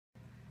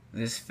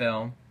This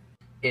film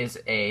is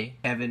a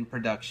Heaven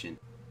production.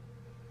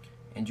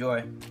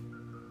 Enjoy.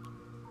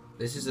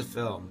 This is a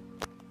film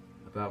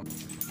about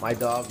my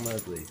dog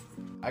Mowgli.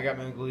 I got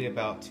Mowgli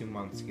about 2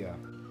 months ago.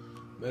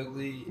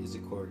 Mowgli is a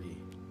corgi,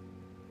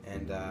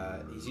 and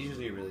he's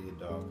usually a really good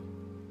dog,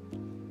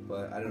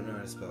 but I don't know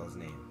how to spell his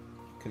name.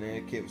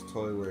 Connecticut was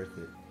totally worth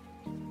it.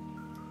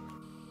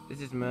 This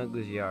is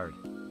Mowgli's yard.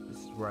 This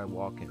is where I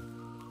walk him.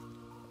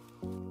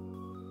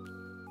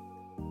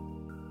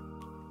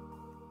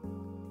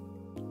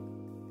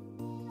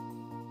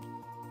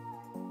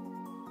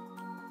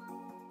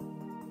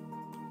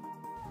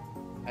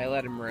 I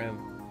let him roam.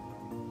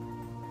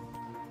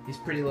 He's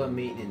pretty low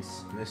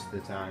maintenance most of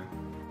the time.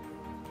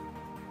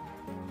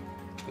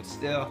 But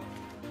still,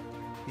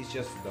 he's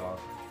just a dog.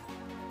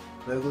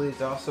 Mowgli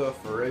is also a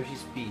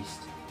ferocious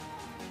beast.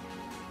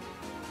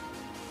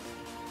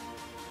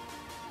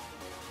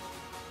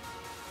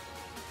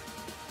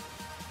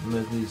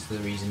 Mowgli is the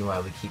reason why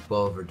we keep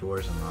all of our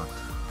doors unlocked.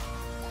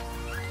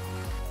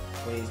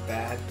 When he's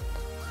bad,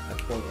 I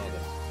point at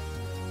him.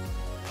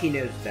 He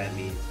knows what that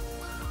means.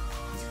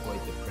 He's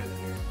quite the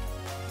predator.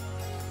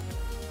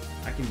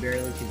 I can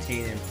barely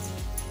contain him.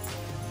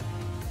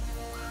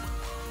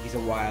 He's a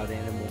wild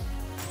animal.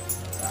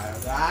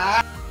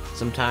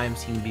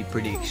 Sometimes he can be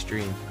pretty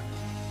extreme.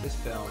 This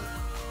film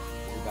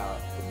is about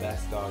the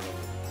best dog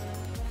ever.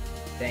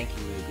 Thank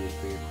you, Mowgli,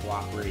 for your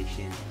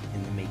cooperation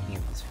in the making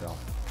of this film.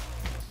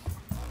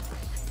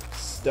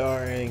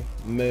 Starring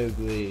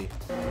Mowgli.